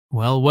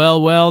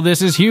Well,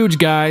 this is huge,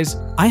 guys.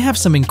 I have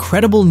some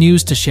incredible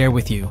news to share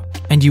with you,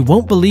 and you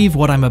won't believe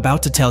what I'm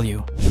about to tell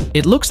you.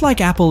 It looks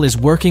like Apple is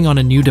working on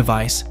a new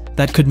device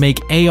that could make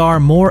AR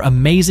more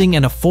amazing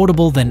and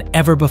affordable than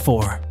ever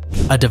before.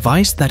 A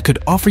device that could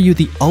offer you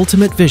the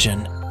ultimate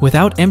vision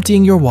without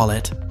emptying your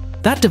wallet.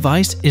 That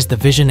device is the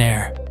Vision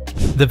Air.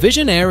 The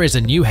Vision Air is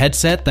a new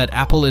headset that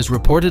Apple is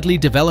reportedly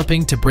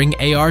developing to bring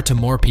AR to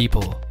more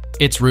people.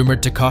 It's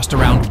rumored to cost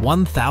around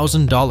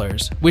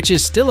 $1,000, which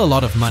is still a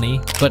lot of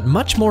money, but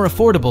much more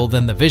affordable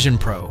than the Vision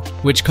Pro,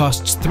 which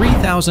costs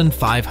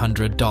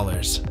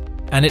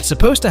 $3,500. And it's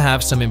supposed to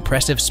have some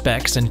impressive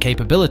specs and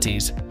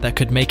capabilities that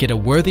could make it a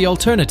worthy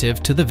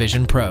alternative to the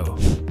Vision Pro.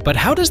 But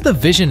how does the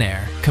Vision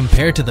Air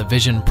compare to the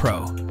Vision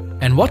Pro?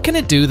 And what can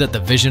it do that the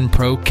Vision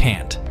Pro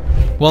can't?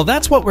 Well,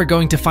 that's what we're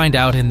going to find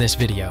out in this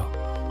video.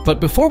 But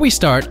before we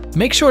start,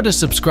 make sure to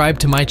subscribe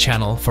to my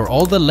channel for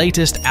all the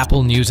latest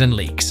Apple news and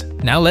leaks.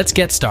 Now let's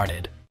get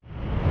started.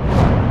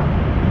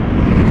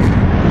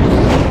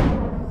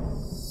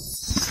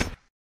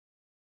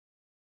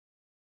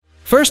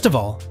 First of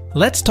all,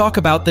 let's talk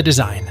about the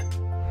design.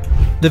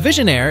 The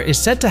Vision Air is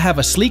said to have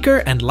a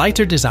sleeker and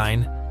lighter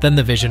design than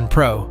the Vision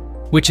Pro,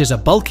 which is a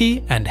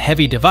bulky and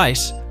heavy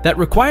device that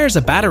requires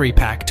a battery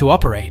pack to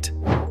operate.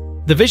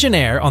 The Vision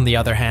Air, on the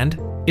other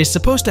hand, is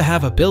supposed to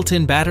have a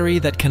built-in battery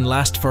that can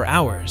last for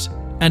hours,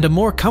 and a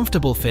more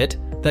comfortable fit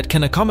that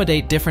can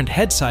accommodate different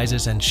head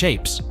sizes and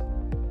shapes.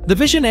 The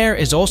Vision Air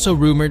is also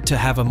rumored to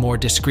have a more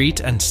discreet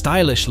and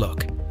stylish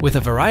look, with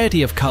a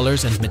variety of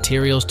colors and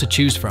materials to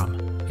choose from.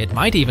 It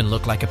might even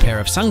look like a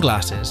pair of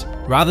sunglasses,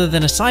 rather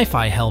than a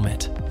sci-fi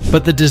helmet.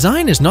 But the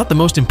design is not the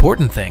most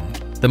important thing.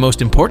 The most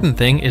important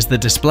thing is the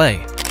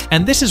display,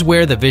 and this is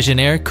where the Vision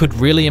Air could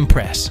really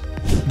impress.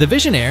 The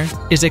Vision Air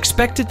is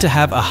expected to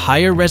have a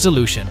higher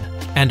resolution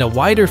and a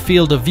wider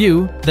field of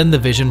view than the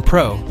Vision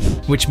Pro,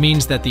 which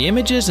means that the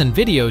images and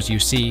videos you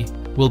see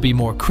will be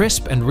more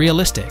crisp and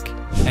realistic,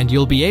 and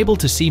you'll be able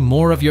to see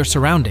more of your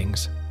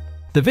surroundings.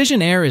 The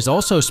Vision Air is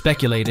also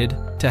speculated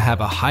to have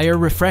a higher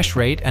refresh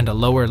rate and a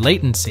lower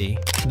latency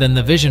than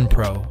the Vision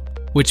Pro,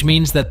 which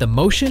means that the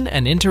motion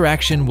and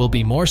interaction will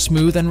be more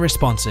smooth and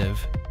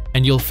responsive,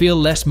 and you'll feel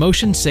less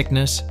motion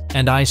sickness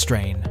and eye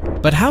strain.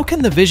 But how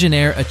can the Vision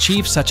Air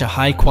achieve such a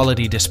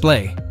high-quality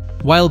display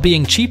while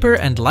being cheaper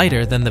and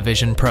lighter than the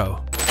Vision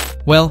Pro?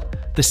 Well,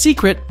 the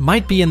secret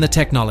might be in the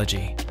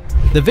technology.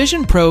 The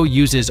Vision Pro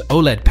uses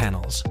OLED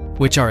panels,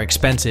 which are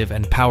expensive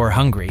and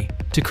power-hungry,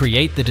 to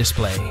create the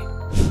display.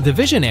 The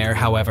Vision Air,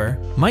 however,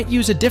 might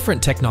use a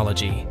different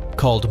technology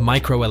called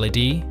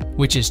microLED,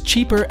 which is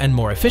cheaper and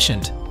more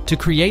efficient, to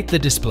create the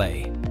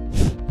display.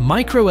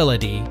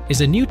 MicroLED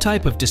is a new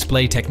type of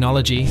display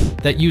technology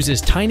that uses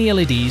tiny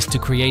LEDs to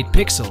create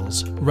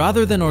pixels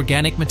rather than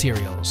organic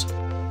materials.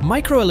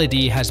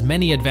 MicroLED has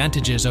many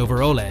advantages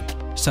over OLED,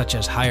 such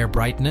as higher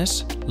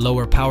brightness,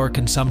 lower power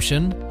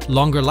consumption,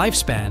 longer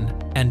lifespan,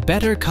 and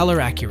better color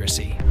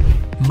accuracy.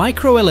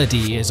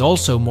 MicroLED is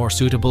also more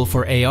suitable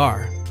for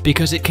AR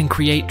because it can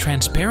create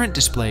transparent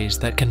displays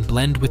that can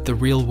blend with the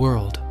real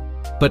world.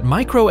 But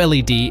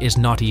microLED is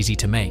not easy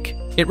to make.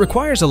 It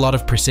requires a lot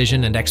of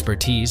precision and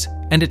expertise,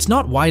 and it's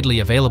not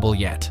widely available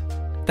yet.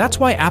 That's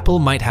why Apple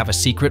might have a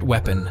secret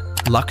weapon,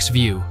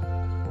 LuxView.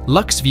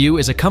 LuxView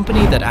is a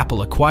company that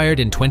Apple acquired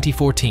in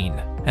 2014,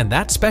 and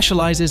that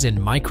specializes in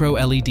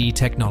microLED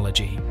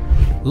technology.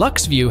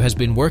 LuxView has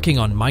been working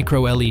on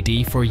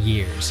microLED for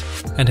years,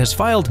 and has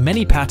filed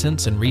many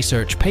patents and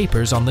research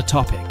papers on the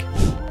topic.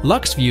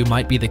 LuxView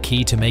might be the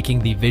key to making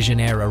the Vision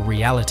Air a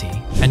reality,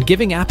 and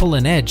giving Apple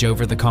an edge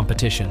over the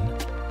competition.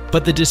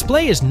 But the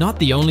display is not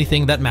the only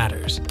thing that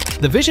matters.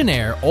 The Vision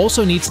Air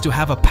also needs to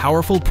have a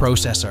powerful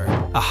processor,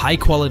 a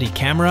high-quality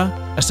camera,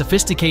 a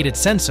sophisticated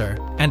sensor,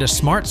 and a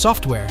smart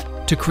software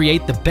to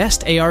create the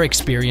best AR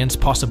experience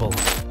possible.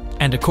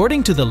 And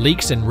according to the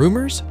leaks and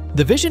rumors,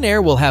 the Vision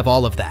Air will have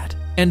all of that,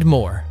 and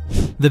more.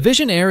 The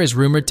Vision Air is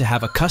rumored to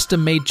have a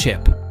custom-made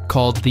chip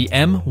called the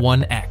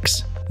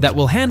M1X that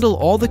will handle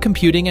all the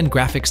computing and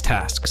graphics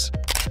tasks.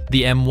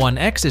 The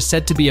M1X is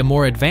said to be a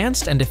more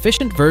advanced and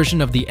efficient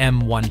version of the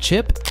M1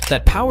 chip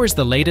that powers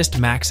the latest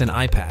Macs and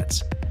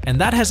iPads, and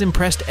that has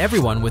impressed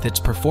everyone with its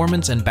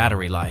performance and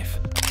battery life.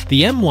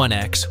 The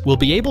M1X will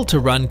be able to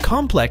run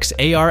complex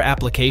AR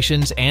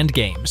applications and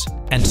games,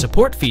 and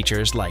support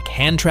features like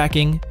hand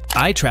tracking,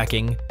 eye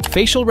tracking,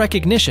 facial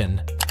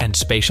recognition, and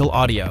spatial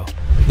audio.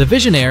 The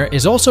Vision Air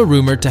is also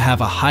rumored to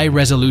have a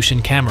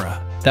high-resolution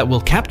camera that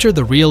will capture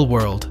the real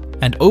world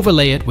and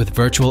overlay it with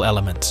virtual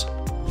elements.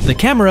 The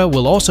camera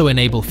will also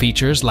enable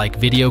features like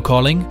video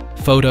calling,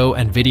 photo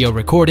and video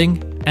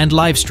recording, and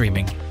live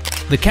streaming.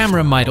 The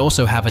camera might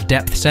also have a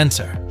depth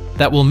sensor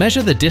that will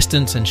measure the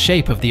distance and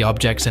shape of the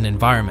objects and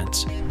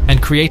environments,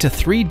 and create a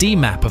 3D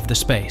map of the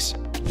space.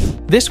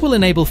 This will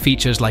enable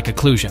features like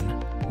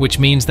occlusion, which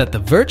means that the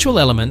virtual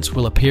elements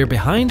will appear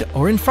behind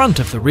or in front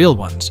of the real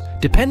ones,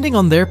 depending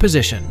on their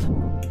position.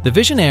 The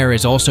Vision Air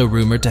is also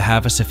rumored to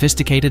have a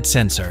sophisticated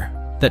sensor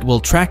that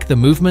will track the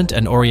movement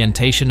and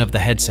orientation of the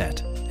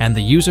headset and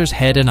the user's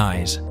head and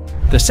eyes.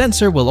 The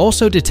sensor will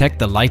also detect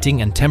the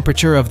lighting and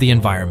temperature of the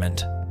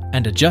environment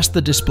and adjust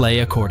the display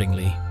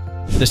accordingly.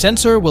 The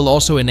sensor will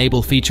also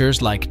enable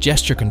features like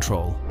gesture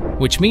control,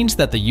 which means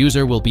that the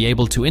user will be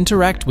able to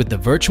interact with the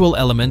virtual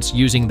elements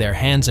using their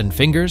hands and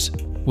fingers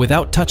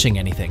without touching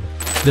anything.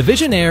 The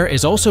Vision Air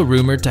is also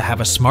rumored to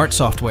have a smart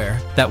software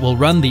that will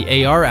run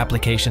the AR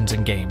applications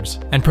in games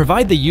and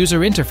provide the user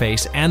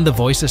interface and the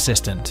voice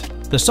assistant.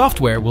 The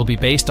software will be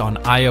based on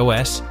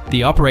iOS,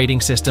 the operating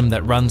system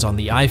that runs on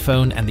the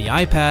iPhone and the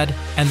iPad,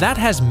 and that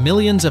has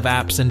millions of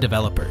apps and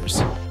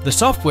developers. The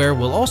software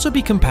will also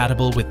be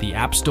compatible with the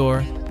App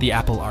Store, the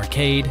Apple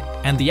Arcade,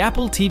 and the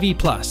Apple TV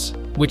Plus,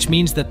 which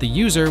means that the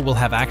user will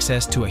have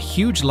access to a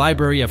huge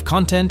library of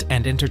content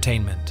and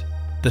entertainment.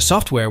 The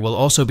software will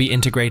also be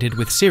integrated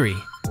with Siri,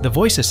 the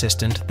voice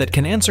assistant that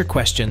can answer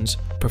questions,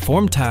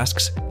 perform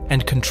tasks,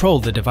 and control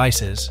the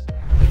devices.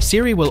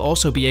 Siri will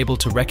also be able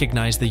to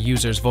recognize the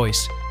user's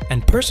voice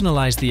and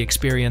personalize the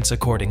experience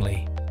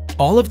accordingly.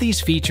 All of these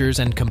features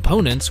and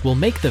components will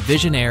make the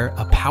Vision Air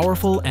a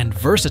powerful and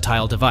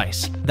versatile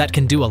device that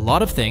can do a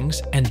lot of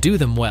things and do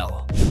them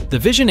well. The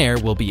Vision Air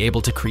will be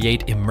able to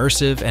create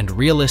immersive and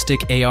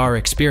realistic AR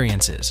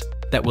experiences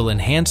that will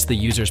enhance the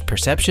user's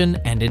perception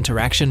and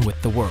interaction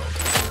with the world.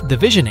 The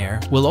Vision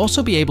Air will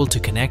also be able to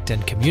connect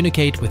and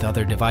communicate with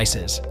other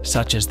devices,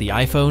 such as the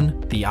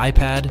iPhone, the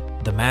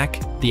iPad, the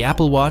Mac, the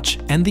Apple Watch,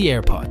 and the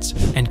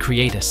AirPods, and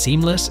create a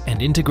seamless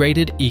and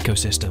integrated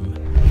ecosystem.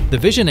 The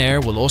Vision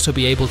Air will also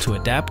be able to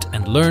adapt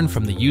and learn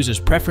from the user's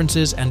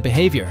preferences and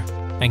behavior,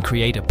 and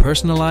create a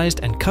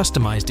personalized and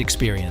customized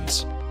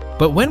experience.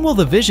 But when will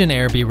the Vision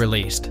Air be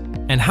released?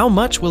 And how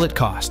much will it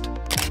cost?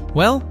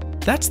 Well,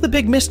 that's the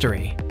big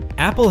mystery.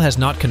 Apple has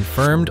not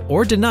confirmed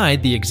or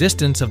denied the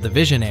existence of the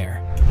Vision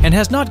Air, and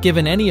has not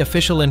given any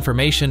official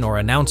information or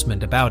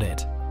announcement about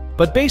it.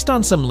 But based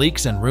on some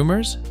leaks and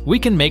rumors, we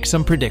can make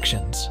some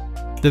predictions.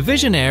 The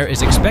Vision Air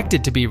is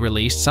expected to be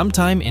released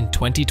sometime in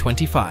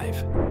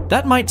 2025.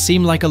 That might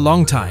seem like a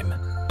long time,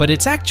 but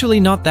it's actually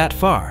not that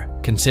far,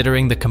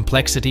 considering the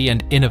complexity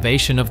and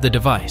innovation of the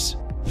device.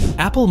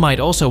 Apple might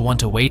also want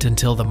to wait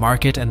until the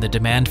market and the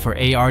demand for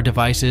AR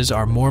devices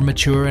are more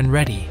mature and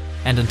ready,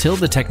 and until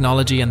the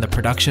technology and the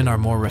production are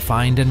more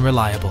refined and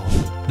reliable.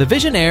 The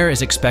Vision Air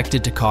is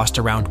expected to cost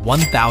around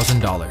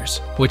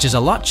 $1,000, which is a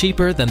lot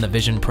cheaper than the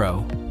Vision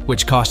Pro,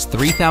 which costs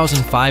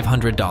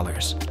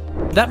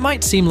 $3,500. That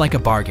might seem like a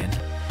bargain,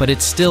 but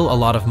it's still a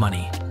lot of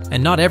money,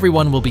 and not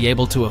everyone will be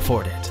able to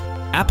afford it.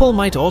 Apple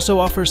might also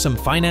offer some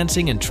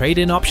financing and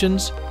trade-in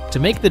options to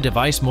make the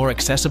device more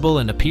accessible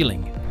and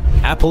appealing.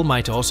 Apple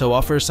might also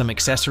offer some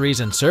accessories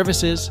and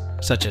services,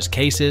 such as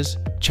cases,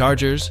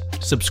 chargers,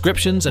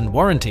 subscriptions, and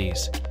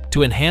warranties,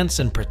 to enhance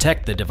and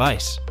protect the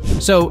device.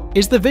 So,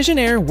 is the Vision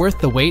Air worth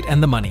the wait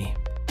and the money?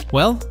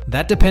 Well,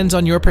 that depends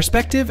on your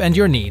perspective and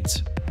your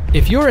needs.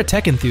 If you're a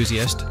tech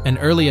enthusiast, an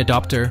early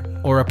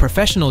adopter, or a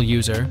professional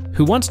user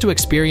who wants to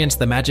experience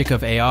the magic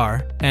of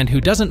AR and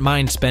who doesn't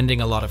mind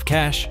spending a lot of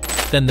cash,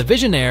 then the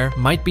Vision Air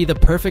might be the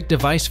perfect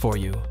device for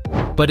you.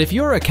 But if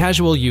you're a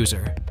casual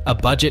user, a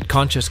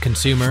budget-conscious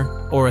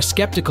consumer, or a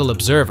skeptical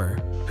observer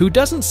who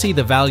doesn't see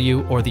the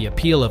value or the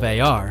appeal of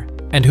AR,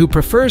 and who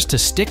prefers to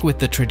stick with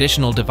the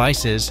traditional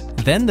devices,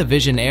 then the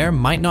Vision Air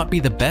might not be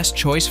the best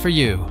choice for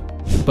you.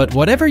 But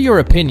whatever your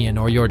opinion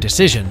or your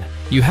decision,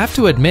 you have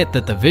to admit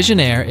that the Vision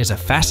Air is a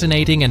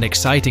fascinating and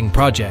exciting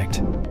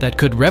project that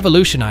could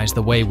revolutionize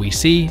the way we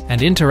see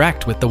and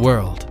interact with the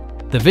world.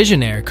 The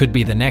Vision Air could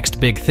be the next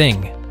big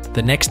thing,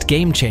 the next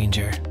game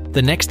changer,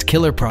 the next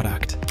killer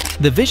product.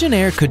 The Vision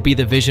Air could be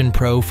the Vision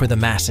Pro for the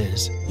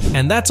masses.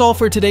 And that's all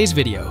for today's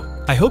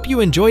video. I hope you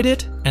enjoyed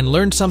it and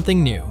learned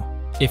something new.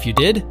 If you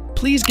did,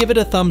 please give it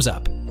a thumbs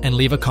up and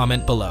leave a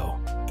comment below.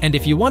 And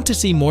if you want to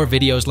see more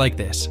videos like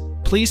this,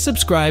 please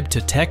subscribe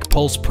to Tech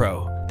Pulse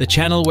Pro, the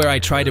channel where I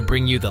try to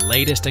bring you the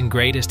latest and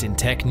greatest in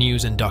tech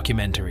news and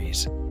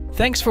documentaries.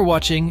 Thanks for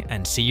watching,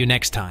 and see you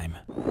next time.